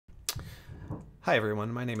Hi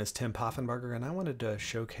everyone, my name is Tim Poffenbarger and I wanted to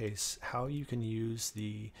showcase how you can use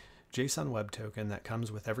the JSON web token that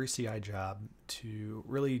comes with every CI job to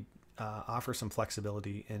really offer some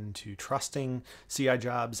flexibility into trusting CI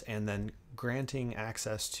jobs and then granting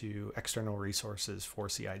access to external resources for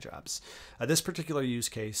CI jobs. This particular use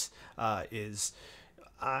case is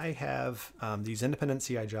I have these independent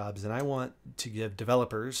CI jobs and I want to give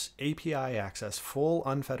developers API access, full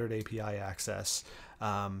unfettered API access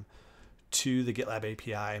to the GitLab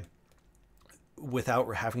API without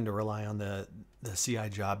having to rely on the CI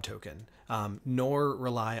job token, nor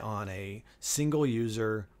rely on a single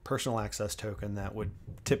user personal access token that would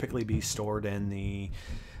typically be stored in the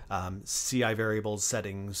CI variables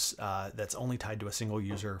settings that's only tied to a single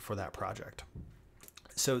user for that project.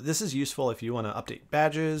 So this is useful if you want to update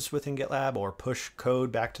badges within GitLab or push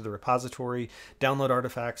code back to the repository, download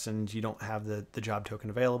artifacts and you don't have the job token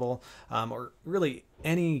available, or really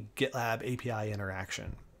any GitLab API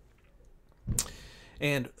interaction.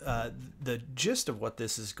 And the gist of what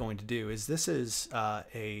this is going to do is this is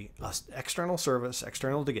a external service,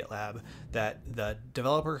 external to GitLab, that the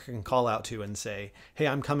developer can call out to and say, hey,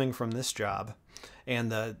 I'm coming from this job.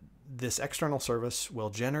 And this external service will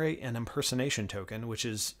generate an impersonation token, which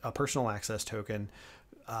is a personal access token,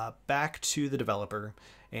 back to the developer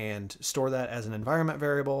and store that as an environment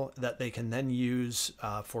variable that they can then use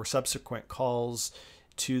for subsequent calls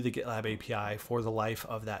to the GitLab API for the life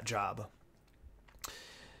of that job.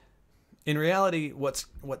 In reality, what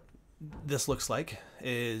this looks like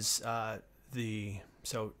is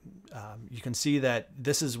you can see that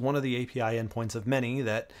this is one of the API endpoints of many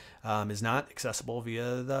that is not accessible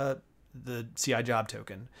via the CI job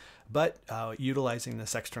token, but utilizing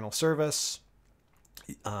this external service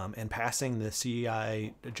and passing the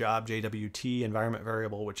CI job JWT environment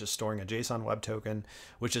variable, which is storing a JSON web token,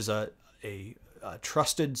 which is a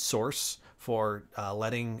trusted source for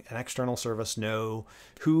letting an external service know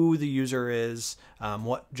who the user is,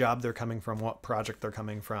 what job they're coming from, what project they're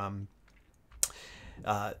coming from.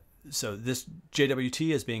 So this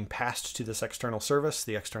JWT is being passed to this external service.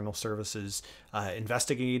 The external service is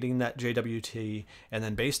investigating that JWT, and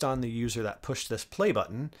then based on the user that pushed this play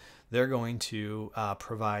button, they're going to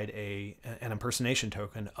provide an impersonation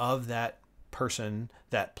token of that person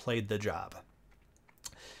that played the job.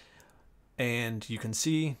 And you can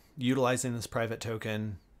see, utilizing this private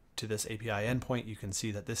token to this API endpoint, you can see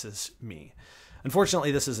that this is me.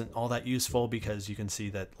 Unfortunately, this isn't all that useful because you can see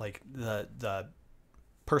that like the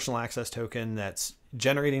personal access token that's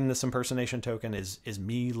generating this impersonation token is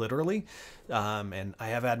me literally, and I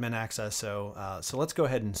have admin access. So let's go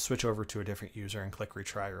ahead and switch over to a different user and click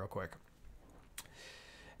retry real quick.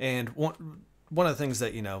 And one of the things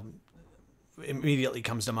that immediately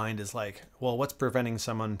comes to mind is like, well, what's preventing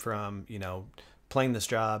someone from playing this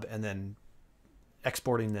job and then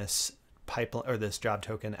exporting this pipeline or this job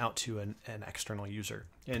token out to an external user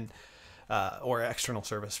or external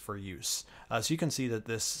service for use. So you can see that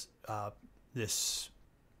this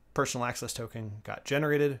personal access token got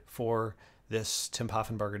generated for this Tim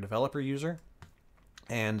Poffenbarger developer user,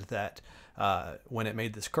 and that when it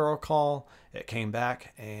made this curl call, it came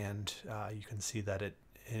back, and you can see that it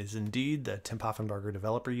is indeed the Tim Poffenbarger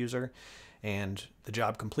developer user, and the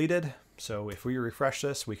job completed. So if we refresh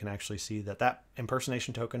this, we can actually see that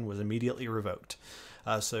impersonation token was immediately revoked.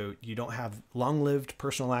 So you don't have long-lived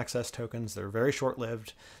personal access tokens. They're very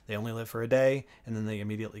short-lived. They only live for a day, and then they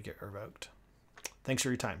immediately get revoked. Thanks for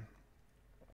your time.